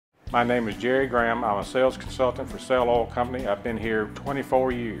My name is Jerry Graham. I'm a sales consultant for Sayle Oil Company. I've been here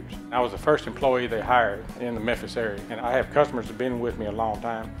 24 years. I was the first employee they hired in the Memphis area, and I have customers that have been with me a long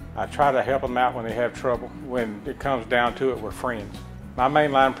time. I try to help them out when they have trouble. When it comes down to it, we're friends. My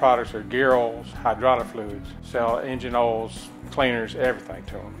main line products are gear oils, hydraulic fluids, sell engine oils, cleaners, everything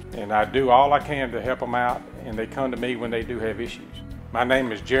to them. And I do all I can to help them out, and they come to me when they do have issues. My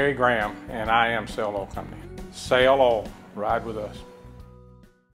name is Jerry Graham, and I am Sayle Oil Company. Sayle Oil, ride with us.